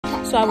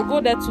so I will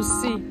go there to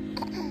see.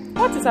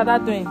 What is Ada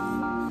doing?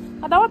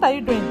 Ada, what are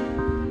you doing?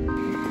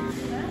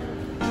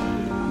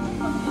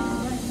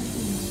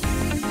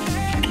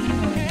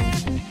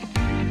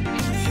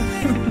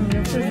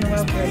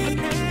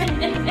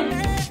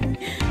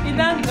 You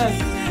don't gog.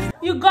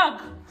 You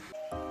gog.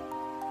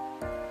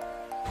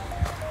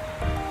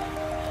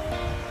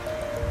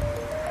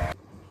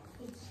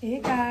 Hey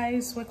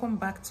guys, welcome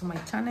back to my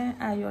channel.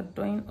 How you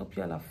doing? Hope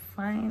you all are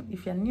fine.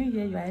 If you're new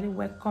here, you are highly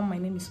welcome. My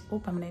name is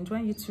Hope. I'm an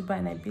Nigerian YouTuber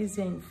and I'm based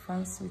here in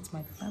France with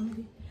my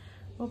family.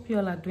 Hope you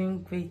all are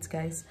doing great,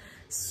 guys.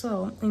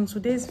 So in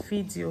today's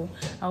video,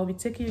 I will be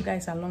taking you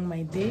guys along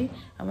my day.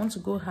 I want to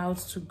go out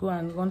to go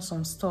and run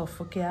some stuff.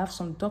 Okay, I have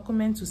some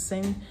documents to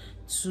send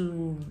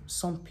to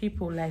some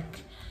people,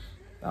 like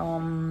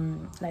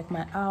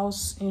my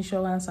house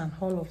insurance and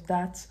all of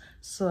that.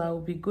 So I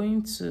will be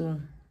going to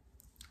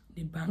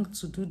the bank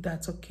to do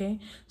that. Okay,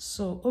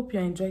 so hope you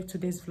enjoyed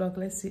today's vlog.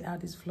 Let's see how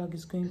this vlog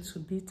is going to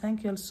be.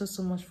 Thank you all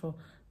so much for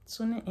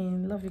tuning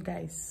in. Love you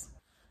guys.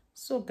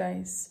 So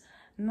guys,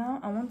 now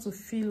I want to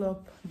fill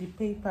up the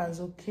papers.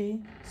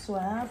 Okay, so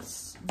I have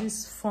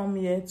this form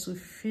here to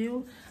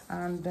fill,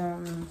 and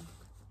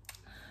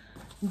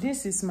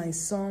this is my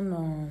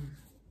son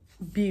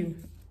bill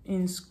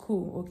in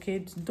school.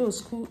 Okay, though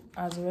school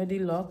has already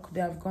locked,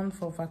 they have gone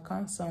for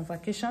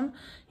vacation,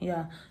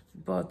 yeah,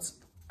 but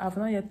I've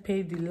not yet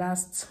paid the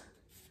last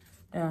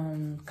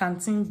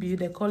canteen bill.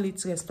 They call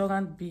it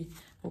restaurant bill.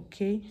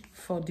 Okay,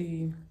 for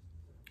the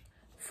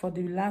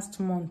last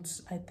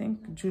month, I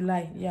think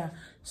July, yeah.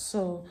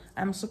 So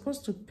I'm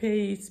supposed to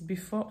pay it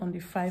before on the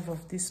 5th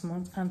of this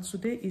month, and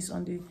today is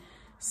on the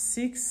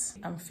 6th.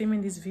 I'm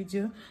filming this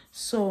video,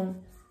 so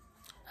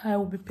I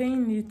will be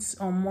paying it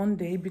on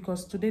Monday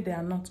because today they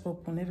are not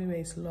open. Everywhere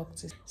is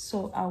locked.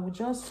 So I will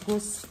just go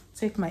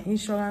take my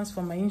insurance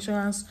from my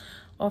insurance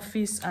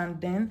office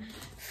and then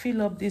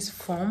fill up this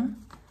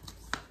form.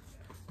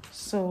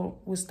 So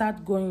we'll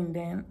start going.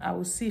 Then I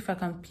will see if I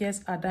can pierce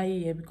Ada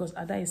here because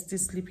Ada is still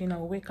sleeping.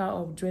 I'll wake her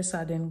up, dress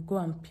her, then go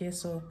and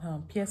pierce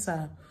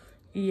her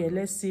ear.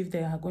 Let's see if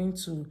they are going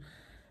to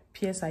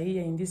pierce her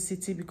ear in this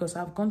city, because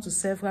I've gone to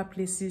several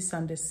places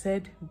and they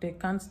said they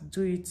can't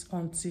do it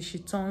until she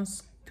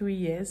turns 3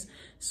 years.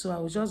 So I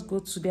will just go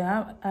to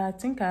there. I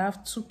think I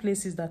have 2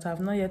 places that I have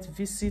not yet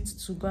visited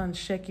to go and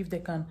check if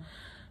they can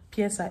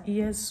pierce her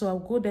ears. So I'll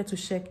go there to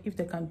check if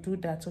they can do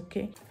that.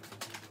 Okay.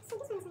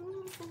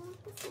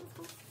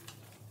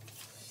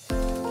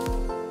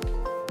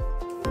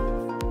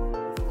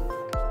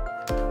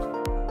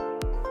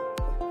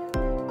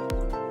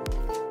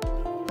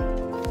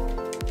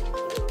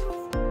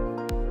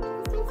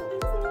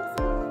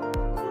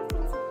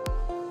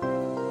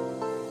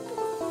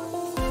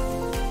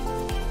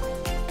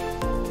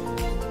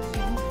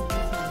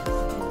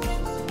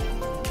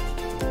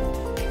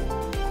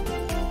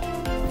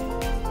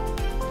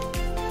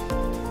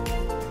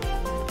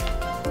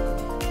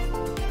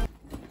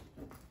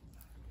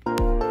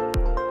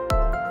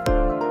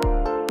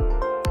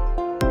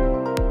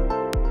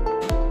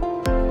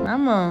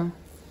 Mama,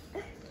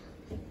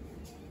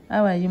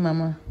 how are you,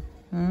 Mama?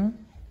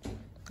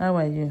 How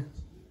are you?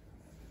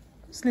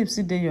 Sleep,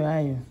 sit there, your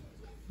eye.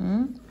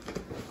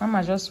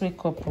 Mama just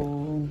wake up.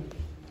 Oh,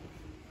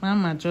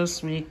 Mama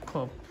just wake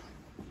up.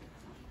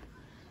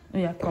 Oh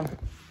yeah, come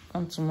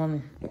to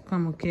mommy.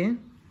 Come, okay?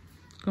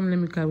 Come, let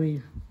me carry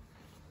you.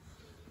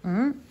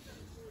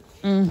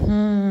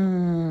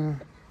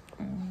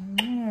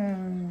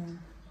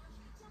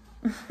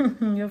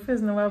 Your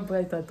face never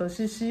bright at all,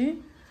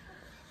 Shishi.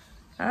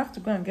 I have to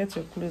go and get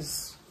your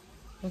clothes.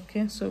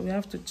 Okay, so we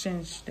have to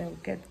change. Then we'll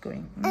get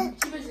going. No,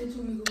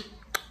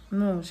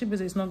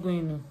 Shibeze is not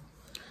going. No,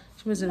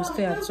 Shibeze will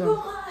stay at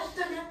home.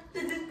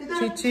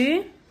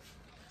 Chichi?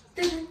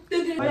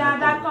 Oh yeah,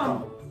 Dad,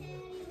 come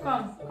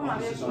and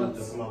get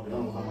clothes. Oh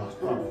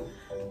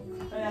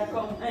yeah,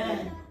 come.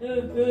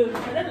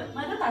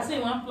 My daughter say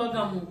you want plug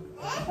them.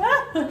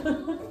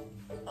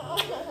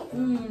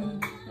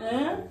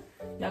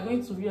 You are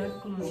going to wear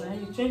clothes.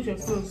 You change your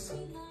clothes.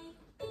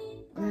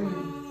 I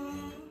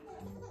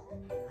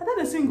thought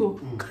they single.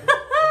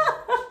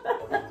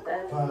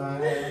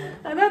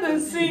 I thought they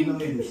sing.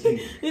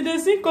 They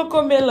sing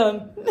Coco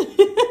Melon.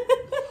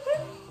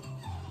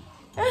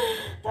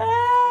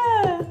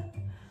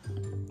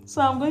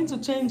 So I'm going to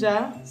change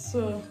her.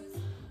 So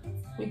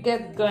we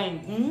get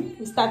going.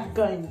 We start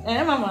going.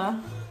 Eh,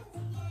 Mama?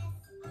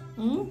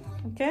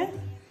 Okay.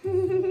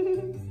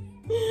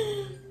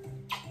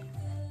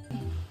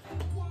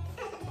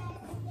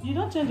 You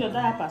don't change your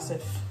diaper,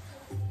 safe.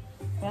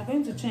 We are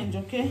going to change,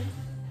 okay?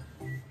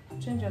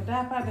 Change your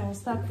diaper, then we'll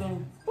start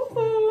going.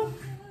 Poo-poo!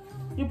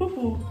 You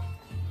poo-poo.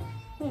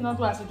 You not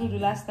do as you do the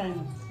last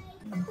time.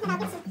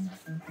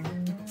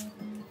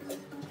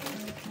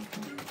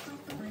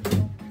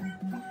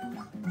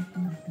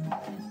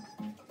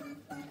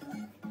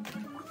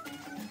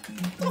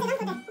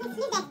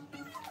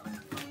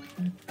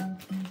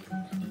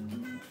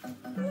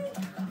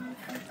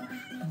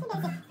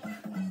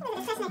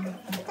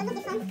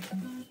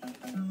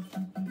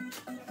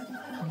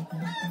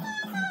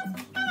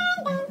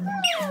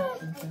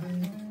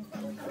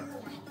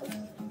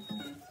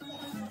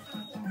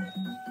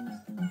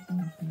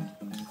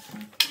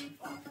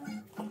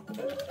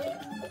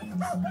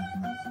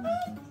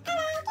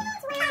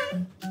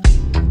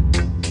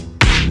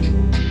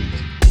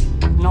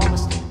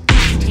 Enormous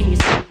instantaneous.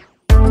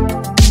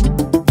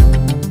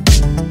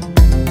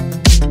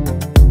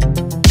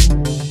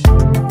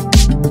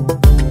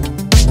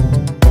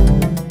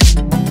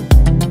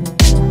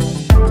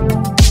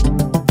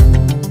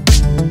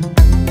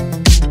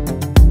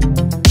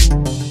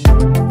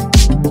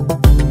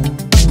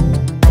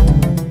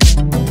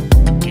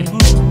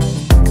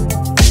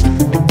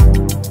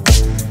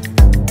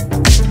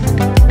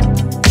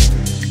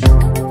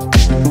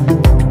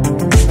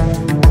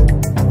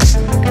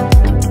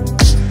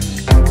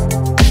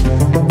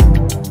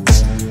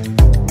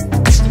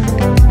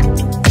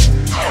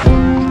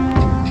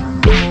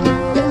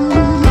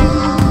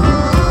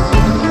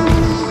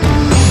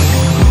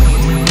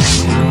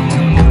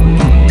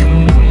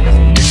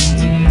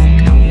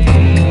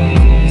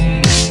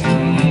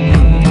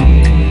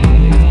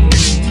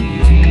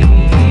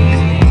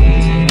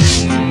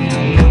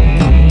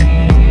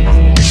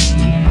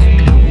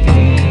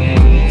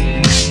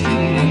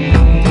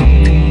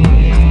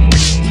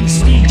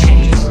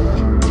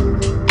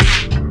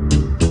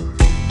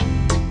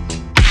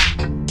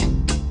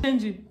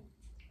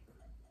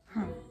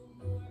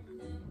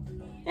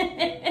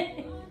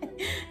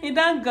 You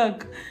don't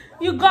gog.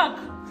 You gog.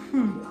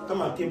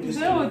 Come and keep this.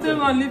 They will tell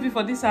me I'll leave you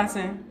for this house,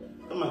 eh?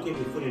 Come and keep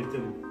the food on the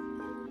table.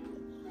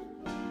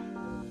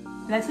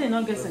 Like say you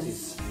not get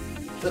sense.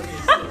 You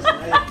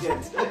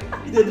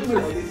don't do me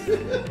like this.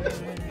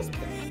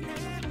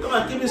 Come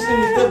and keep this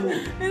on the table.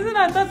 Isn't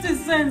that 30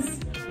 cents?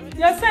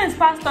 Your sense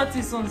past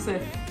 30 cents, sir.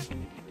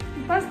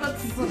 Past 30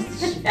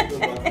 cents.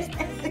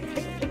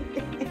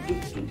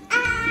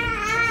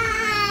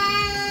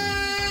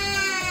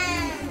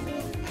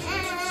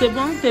 C'est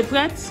bon, t'es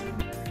prête?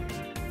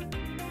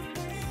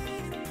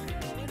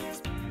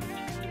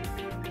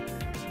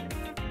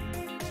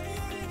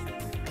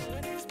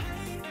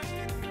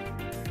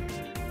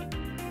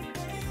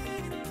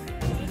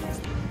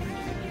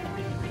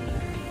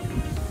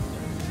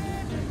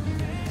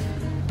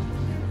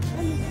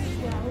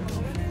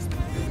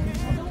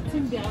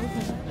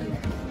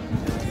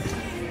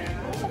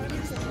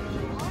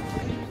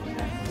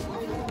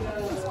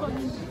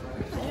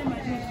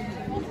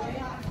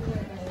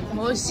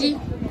 Moi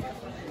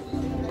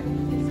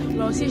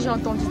aussi j'ai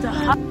entendu ça.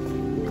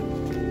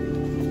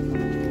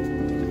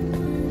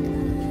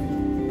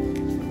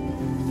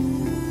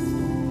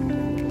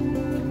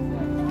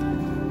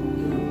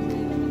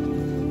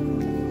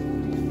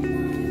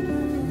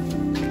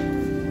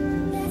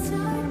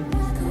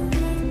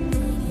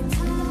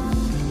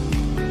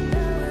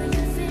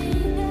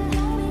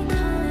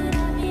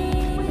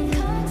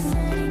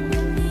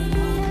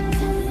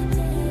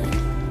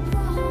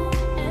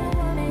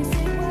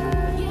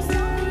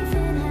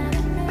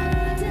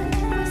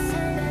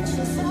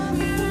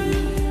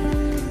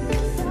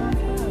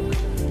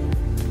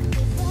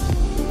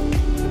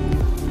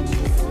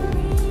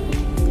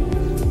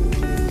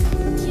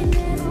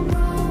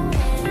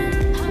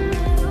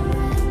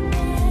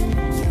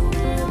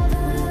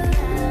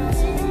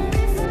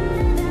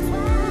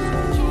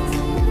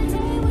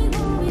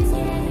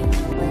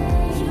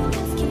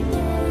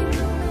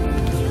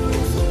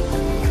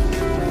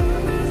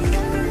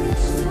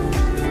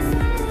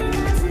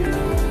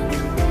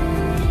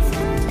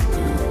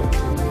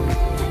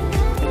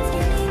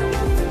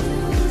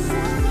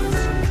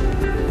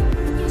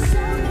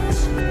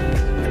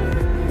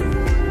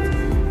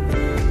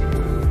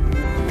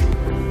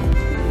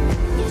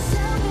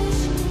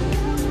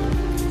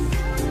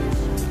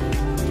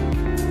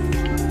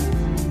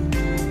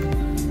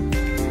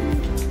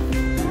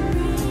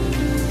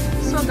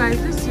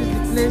 Guys, this is the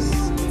place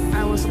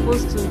I was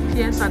supposed to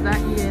pierce other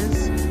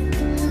ears,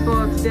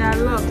 but they are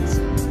locked.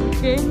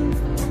 Okay,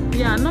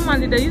 yeah,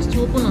 normally they used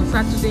to open on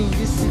Saturday in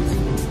this city.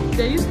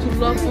 They used to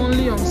lock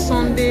only on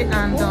Sunday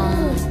and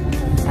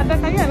Ada,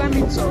 can you allow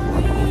me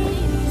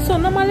to? So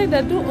normally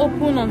they do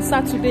open on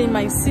Saturday in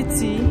my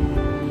city,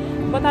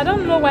 but I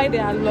don't know why they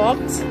are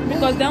locked,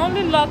 because they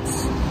only locked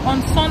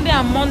on Sunday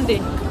and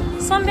Monday.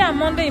 Sunday and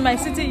Monday in my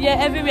city, yeah,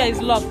 everywhere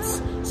is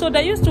locked. So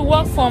they used to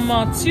work from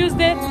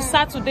Tuesday to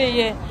Saturday,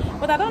 yeah.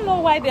 But I don't know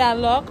why they are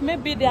locked.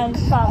 Maybe they are on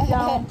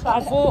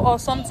travel or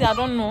something, I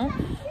don't know.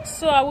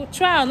 So I will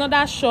try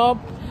another shop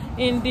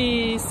in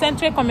the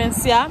Central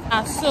Commercial.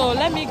 So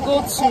let me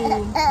go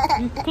to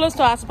close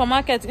to our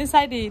supermarket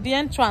inside the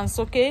entrance,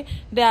 okay?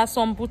 There are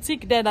some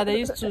boutique there that they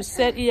used to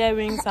sell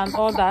earrings and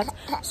all that.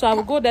 So I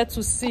will go there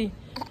to see.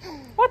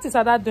 What is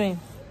Ada doing?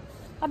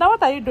 Ada,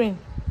 what are you doing?